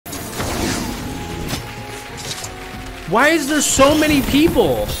Why is there so many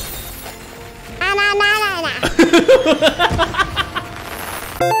people?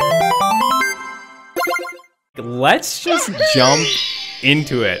 Let's just jump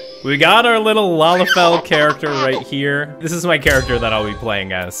into it. We got our little Lalafell character right here. This is my character that I'll be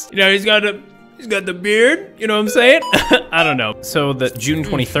playing as. You know, he's got the beard, you know what I'm saying? I don't know. So the June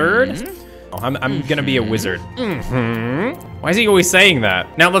 23rd, I'm gonna be a wizard. Why is he always saying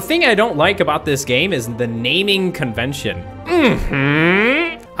that? Now, the thing I don't like about this game is the naming convention.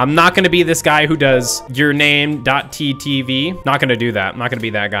 I'm not gonna be this guy who does your name.ttv. Not gonna do that. I'm not gonna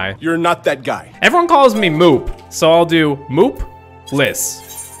be that guy. You're not that guy. Everyone calls me Moop, so I'll do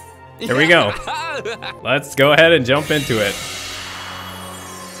moopliss. Here we go. Let's go ahead and jump into it.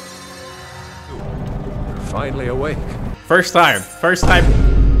 Finally awake. First time.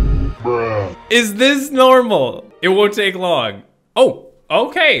 Bruh. Is this normal? It won't take long. Oh,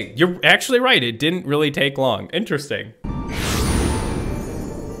 okay. You're actually right. It didn't really take long. Interesting.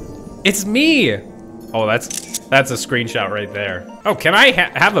 It's me. Oh, that's a screenshot right there. Oh, can I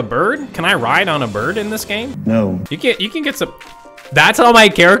have a bird? Can I ride on a bird in this game? No. You can get some. That's how my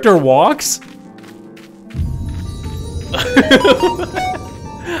character walks?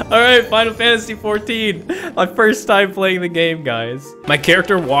 All right, Final Fantasy 14. My first time playing the game, guys. My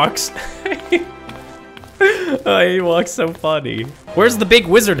character walks. Oh, he walks so funny. Where's the big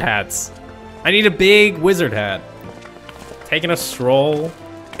wizard hats? I need a big wizard hat. Taking a stroll.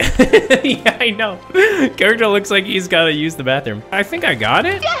 Yeah, I know. Character looks like he's gotta use the bathroom. I think I got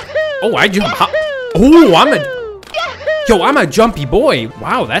it. Oh, I jump. Oh, I'm a jumpy boy.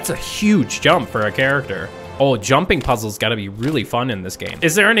 Wow, that's a huge jump for a character. Oh, jumping puzzles gotta be really fun in this game.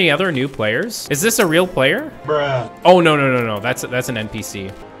 Is there any other new players? Is this a real player? Bruh. Oh, no. That's an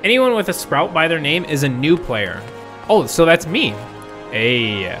NPC. Anyone with a sprout by their name is a new player. Oh, so that's me.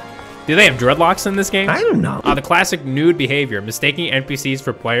 Hey. Do they have dreadlocks in this game? I don't know. The classic nude behavior, mistaking NPCs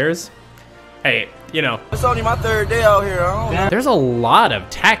for players. Hey, you know. It's only my third day out here. There's a lot of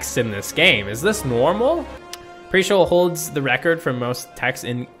text in this game. Is this normal? Pretty sure it holds the record for most text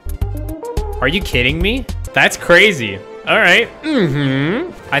in... Are you kidding me? That's crazy. All right.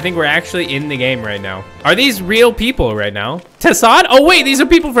 I think we're actually in the game right now. Are these real people right now? Tassad? Oh, wait, these are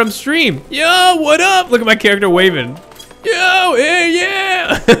people from stream. Yo, what up? Look at my character waving. Yo, hey,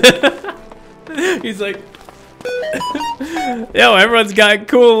 yeah. He's like, yo, everyone's got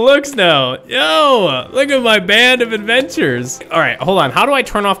cool looks now. Yo, look at my band of adventures. All right, hold on. How do I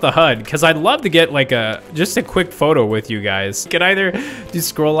turn off the HUD? Because I'd love to get like just a quick photo with you guys. Can either do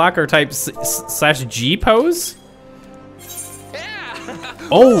scroll lock or type /G pose?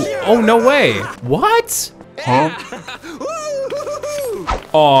 Oh, no way. What? Huh?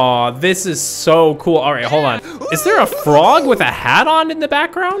 Oh, this is so cool. All right, hold on. Is there a frog with a hat on in the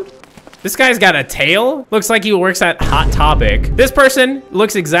background? This guy's got a tail. Looks like he works at Hot Topic. This person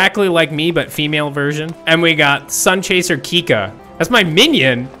looks exactly like me, but female version. And we got Sun Chaser Kika. That's my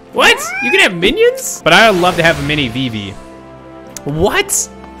minion. What? You can have minions? But I would love to have a mini Vivi. What?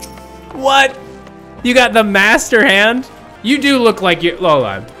 What? You got the master hand? You do look like you, hold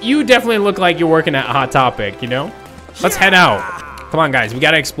on. You definitely look like you're working at Hot Topic, you know? Let's head out. Come on, guys, we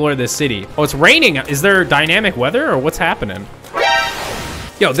gotta explore this city. Oh, it's raining. Is there dynamic weather or what's happening?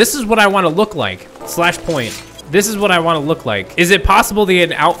 Yo, this is what I wanna look like. /point. This is what I wanna look like. Is it possible to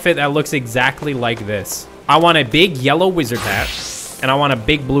get an outfit that looks exactly like this? I want a big yellow wizard hat and I want a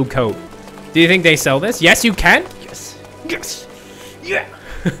big blue coat. Do you think they sell this? Yes, you can. Yes, yes, yeah.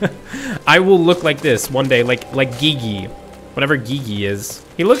 I will look like this one day, like Gigi. Whatever Gigi is.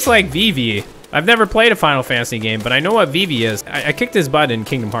 He looks like Vivi. I've never played a Final Fantasy game, but I know what Vivi is. I kicked his butt in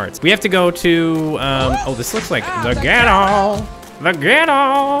Kingdom Hearts. We have to go to, oh, this looks like the ghetto. The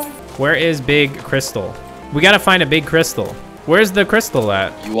ghetto. Where is Big Crystal? We gotta find a big crystal. Where's the crystal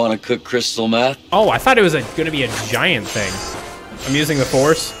at? You want to cook crystal meth? Oh, I thought it was gonna be a giant thing. I'm using the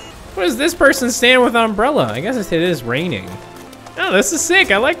force. What is this person standing with an umbrella? I guess it is raining. Oh, this is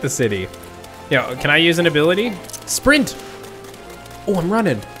sick. I like the city. Yo, can I use an ability? Sprint. Oh, I'm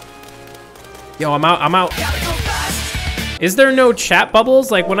running. Yo, I'm out. Is there no chat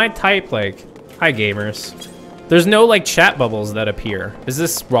bubbles? Like when I type like, hi gamers. There's no like chat bubbles that appear. Is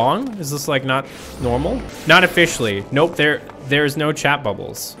this wrong? Is this like not normal? Not officially. Nope, there's no chat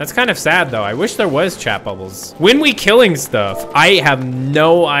bubbles. That's kind of sad though. I wish there was chat bubbles. When we killing stuff? I have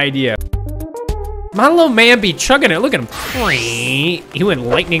no idea. My little man be chugging it. Look at him. He went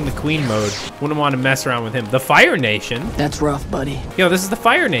Lightning McQueen mode. Wouldn't want to mess around with him. The Fire Nation. That's rough, buddy. Yo, this is the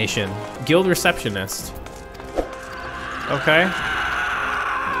Fire Nation. Guild receptionist. Okay.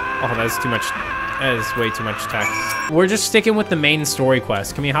 Oh, that's too much. That is way too much text. We're just sticking with the main story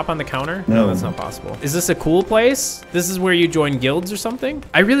quest. Can we hop on the counter? No, that's not possible. Is this a cool place? This is where you join guilds or something?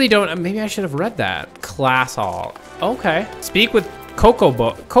 I really don't, maybe I should have read that. Class hall. Okay. Speak with Coco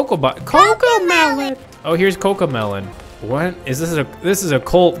Melon. Oh, here's Coco Melon. What? Is this is a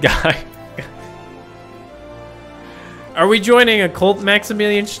cult guy. Are we joining a cult,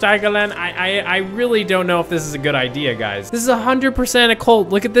 Maximilian Steigerland? I really don't know if this is a good idea, guys. This is 100% a cult.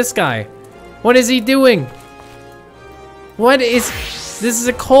 Look at this guy. What is he doing? This is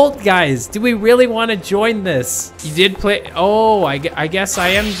a cult, guys. Do we really want to join this? You did play, oh, I guess I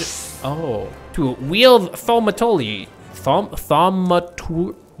am, oh. To wield thaumaturgy.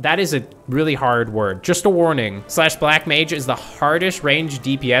 That is a really hard word. Just a warning. / Black Mage is the hardest ranged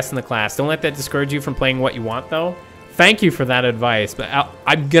DPS in the class. Don't let that discourage you from playing what you want, though. Thank you for that advice, but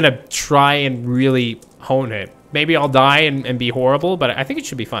I'm gonna try and really hone it. Maybe I'll die and be horrible, but I think it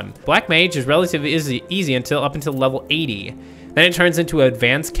should be fun. Black Mage is relatively easy up until level 80. Then it turns into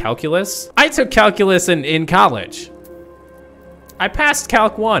advanced calculus. I took calculus in college. I passed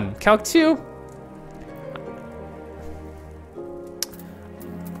Calc 1. Calc 2?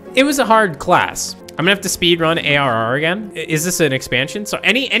 It was a hard class. I'm gonna have to speed run ARR again. Is this an expansion? So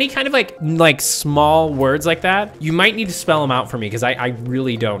any kind of like small words like that, you might need to spell them out for me because I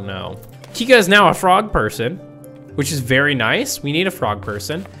really don't know. Kika is now a frog person, which is very nice. We need a frog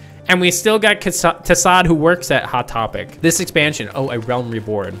person. And we still got Tassad who works at Hot Topic. This expansion, oh, a realm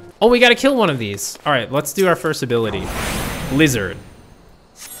reborn. Oh, we gotta kill one of these. All right, let's do our first ability. Lizard.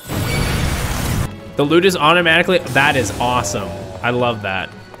 The loot is automatically, that is awesome. I love that.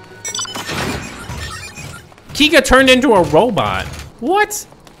 Kika turned into a robot. What?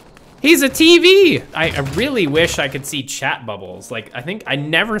 He's a TV. I really wish I could see chat bubbles. Like, I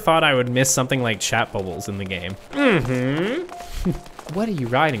never thought I would miss something like chat bubbles in the game. What are you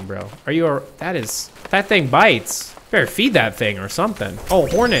riding, bro? Are you that thing bites. Better feed that thing or something. Oh,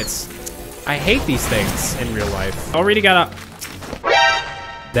 hornets. I hate these things in real life. Already got a,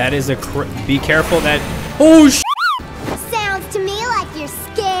 that is be careful that, oh, Sounds to me like you're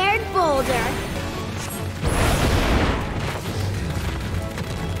scared, Boulder.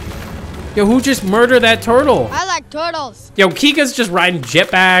 Yo, who just murdered that turtle? I like turtles. Yo, Kika's just riding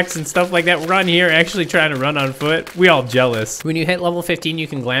jetpacks and stuff like that. We're on here actually trying to run on foot. We all jealous. When you hit level 15, you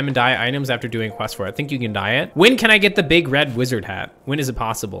can glam and dye items after doing a quest for it. I think you can dye it. When can I get the big red wizard hat? When is it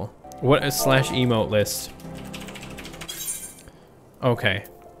possible? What is / emote list? Okay,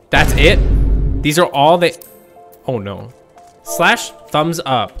 that's it? These are all the, oh no. / thumbs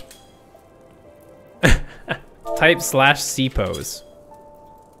up. Type / C-pose.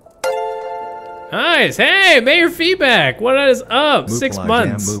 Nice, hey, Mayor Feedback, what is up? 6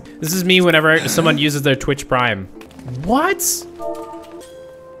 months. This is me whenever someone uses their Twitch Prime. What?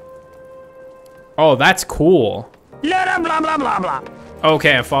 Oh, that's cool. Blah, blah, blah, blah, blah.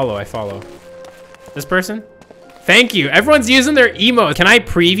 Okay, I follow. This person? Thank you, everyone's using their emote. Can I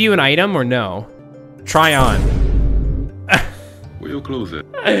preview an item or no? Try on. We'll close it.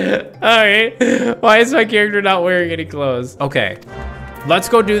 All right, why is my character not wearing any clothes? Okay. Let's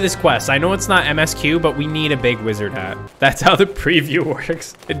go do this quest. I know it's not MSQ, but we need a big wizard hat. That's how the preview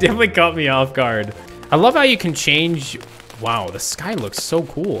works. It definitely caught me off guard. I love how you can change. Wow, the sky looks so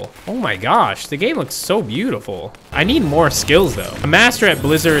cool. Oh my gosh, the game looks so beautiful. I need more skills though. A master at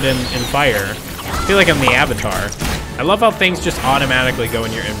Blizzard and Fire. I feel like I'm the avatar. I love how things just automatically go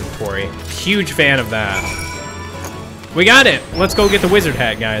in your inventory. Huge fan of that. We got it. Let's go get the wizard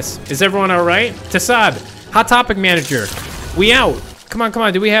hat, guys. Is everyone all right? Tassad, Hot Topic Manager. We out. Come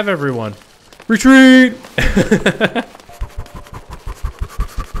on, do we have everyone? Retreat!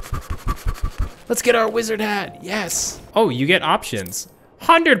 Let's get our wizard hat, yes. Oh, you get options.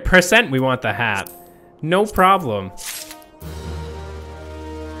 100% we want the hat. No problem.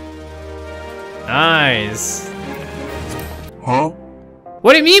 Nice. Huh?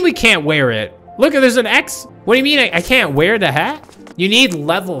 What do you mean we can't wear it? Look, there's an X. What do you mean I can't wear the hat? You need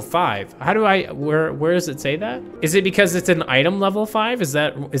level 5. How do I, where does it say that? Is it because it's an item level 5? Is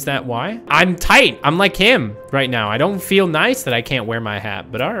that why? I'm tight, I'm like him right now. I don't feel nice that I can't wear my hat,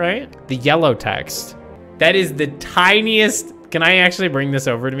 but all right. The yellow text. That is the tiniest. Can I actually bring this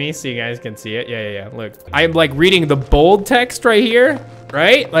over to me so you guys can see it? Yeah, look. I'm like reading the bold text right here,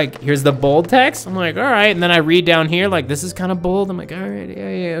 right? Like, here's the bold text. I'm like, all right, and then I read down here, like, this is kind of bold. I'm like, all right,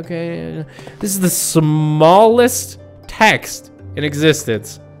 yeah, okay. This is the smallest text in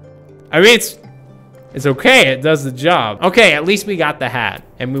existence. I mean, it's okay, it does the job. Okay, at least we got the hat,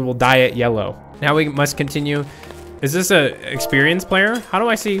 and we will dye it yellow. Now we must continue. Is this a experienced player? How do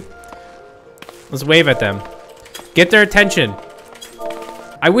I see? Let's wave at them. Get their attention.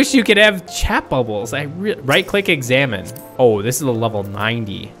 I wish you could have chat bubbles. Right click examine. Oh, this is a level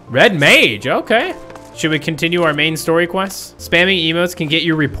 90. Red mage, okay. Should we continue our main story quest? Spamming emotes can get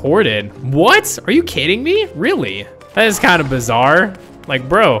you reported. What? Are you kidding me? Really? That is kind of bizarre. Like,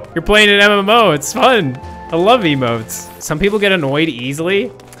 bro, you're playing an MMO. It's fun. I love emotes. Some people get annoyed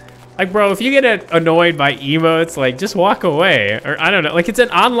easily. Like, bro, if you get annoyed by emotes, like, just walk away. Or I don't know, like, it's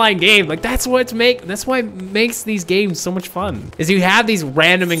an online game. Like, that's why it makes these games so much fun. Is you have these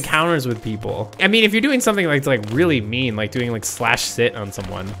random encounters with people. I mean, if you're doing something like really mean, like doing like /sit on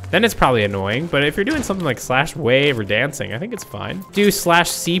someone, then it's probably annoying. But if you're doing something like /wave or dancing, I think it's fine. Do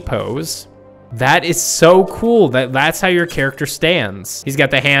 /C pose. That is so cool. That's how your character stands. He's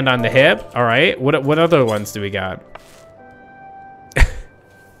got the hand on the hip. All right. What other ones do we got?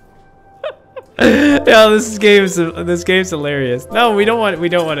 Yeah, this game's hilarious. No, we don't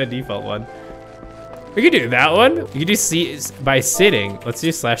want a default one. We could do that one. You could do C by sitting. Let's do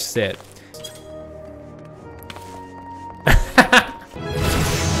 /sit.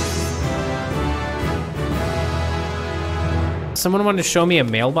 Someone wanted to show me a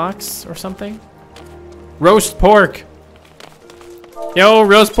mailbox or something. Roast pork. Yo,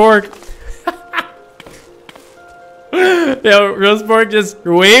 roast pork. Yo, roast pork just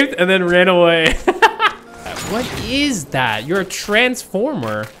waved and then ran away. What is that? You're a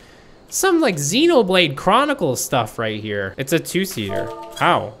transformer. Some like Xenoblade Chronicles stuff right here. It's a 2-seater.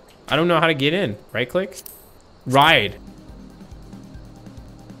 How? I don't know how to get in. Right click. Ride.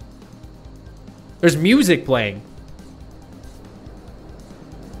 There's music playing.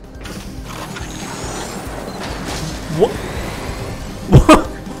 What?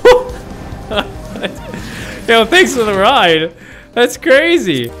 Yo, thanks for the ride. That's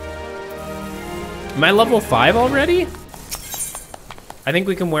crazy. Am I level 5 already? I think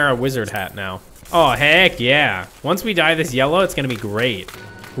we can wear a wizard hat now. Oh, heck yeah. Once we dye this yellow, it's gonna be great.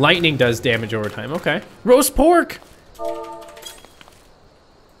 Lightning does damage over time, okay. Roast pork.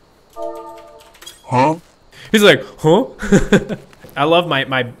 Huh? He's like, huh? I love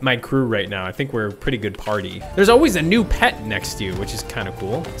my crew right now. I think we're a pretty good party. There's always a new pet next to you, which is kind of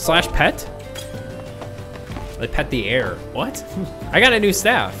cool. /pet? I pet the air. What? I got a new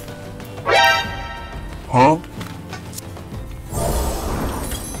staff. Huh?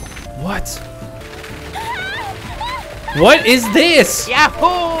 What? What is this?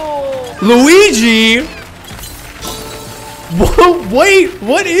 Yahoo! Luigi? Whoa, wait,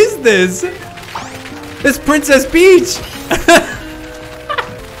 what is this? It's Princess Peach.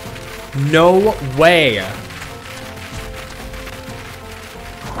 No way.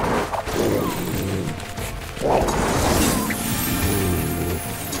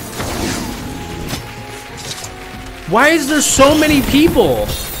 Why is there so many people?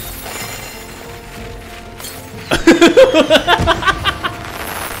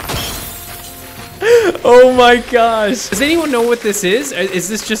 Oh my gosh. Does anyone know what this is? Is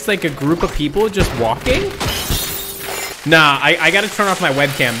this just like a group of people just walking? Nah, I gotta turn off my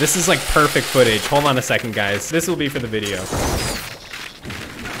webcam. This is like perfect footage. Hold on a second, guys. This will be for the video.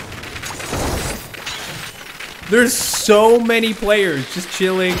 There's so many players just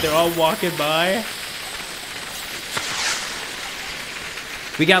chilling. They're all walking by.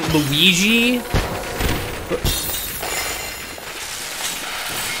 We got Luigi.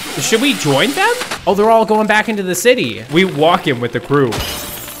 Should we join them? Oh, they're all going back into the city. We walk in with the crew.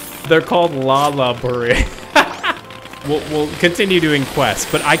 They're called Lala Parade. We'll continue doing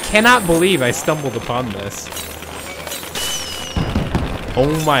quests, but I cannot believe I stumbled upon this.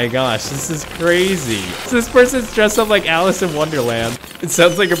 Oh my gosh, this is crazy. This person's dressed up like Alice in Wonderland. It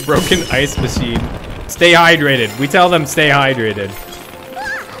sounds like a broken ice machine. Stay hydrated. We tell them stay hydrated.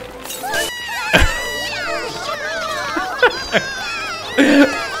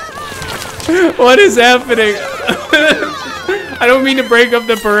 What is happening? I don't mean to break up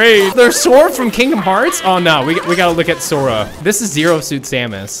the parade. There's Sora from Kingdom Hearts? Oh no, we gotta look at Sora. This is Zero Suit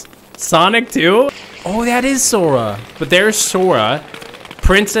Samus. Sonic too? Oh, that is Sora. But there's Sora.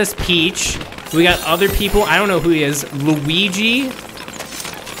 Princess Peach. We got other people. I don't know who he is. Luigi.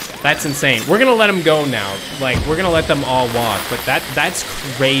 That's insane. We're gonna let him go now. Like, we're gonna let them all walk. But that's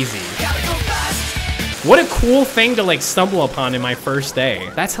crazy. What a cool thing to like stumble upon in my first day.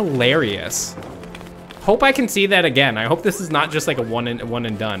 That's hilarious. Hope I can see that again. I hope this is not just like a one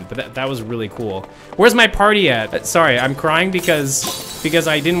and done, but that was really cool. Where's my party at? Sorry, I'm crying because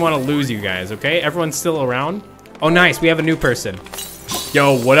I didn't want to lose you guys, okay? Everyone's still around? Oh, nice, we have a new person.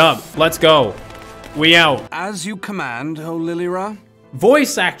 Yo, what up? Let's go. We out. As you command, O Lilira.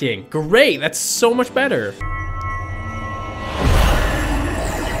 Voice acting, great, that's so much better.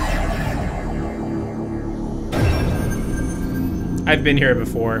 I've been here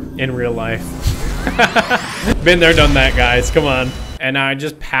before in real life. Been there, done that, guys. Come on. And I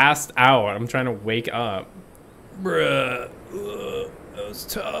just passed out. I'm trying to wake up. Bruh. That was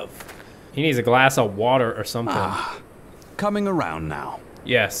tough. He needs a glass of water or something. Coming around now.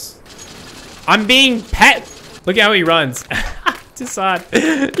 Yes. I'm being pet. Look at how he runs.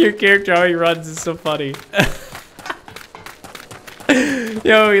 Tassad, your character, how he runs is so funny.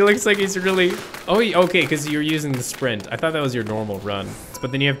 Yo, he looks like he's really... Oh, okay, because you're using the sprint. I thought that was your normal run.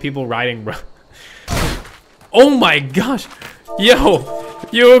 But then you have people riding... Oh my gosh. Yo,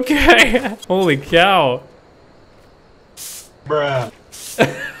 you okay? Holy cow. Bruh.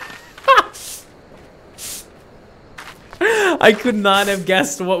 I could not have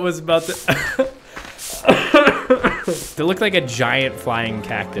guessed what was about to... They look like a giant flying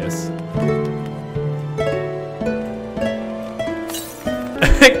cactus.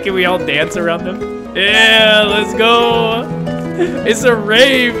 Can we all dance around them? Yeah, let's go. It's a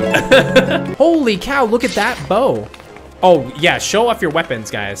rave. Holy cow, look at that bow. Oh, yeah, show off your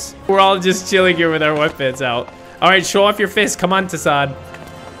weapons, guys. We're all just chilling here with our weapons out. All right, show off your fist. Come on, Tassad.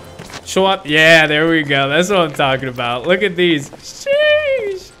 Show up. Yeah, there we go. That's what I'm talking about. Look at these.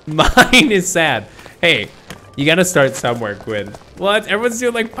 Sheesh. Mine is sad. Hey, you gotta start somewhere, Quinn. What? Everyone's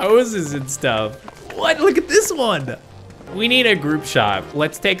doing like poses and stuff. What? Look at this one. We need a group shot.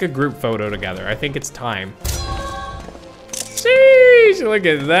 Let's take a group photo together. I think it's time. Sheesh, look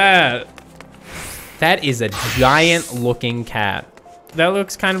at that. That is a giant looking cat. That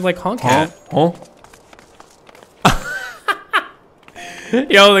looks kind of like Honk Cat. Huh?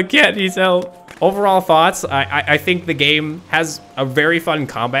 Yo, the cat needs help. Overall thoughts, I think the game has a very fun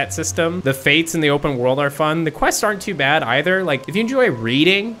combat system. The fates in the open world are fun. The quests aren't too bad either. Like, if you enjoy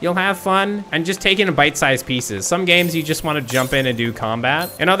reading, you'll have fun. And just taking in bite-sized pieces. Some games, you just want to jump in and do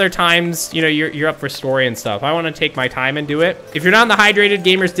combat. And other times, you know, you're up for story and stuff. I want to take my time and do it. If you're not in the Hydrated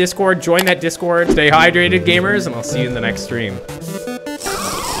Gamers Discord, join that Discord. Stay hydrated, gamers, and I'll see you in the next stream.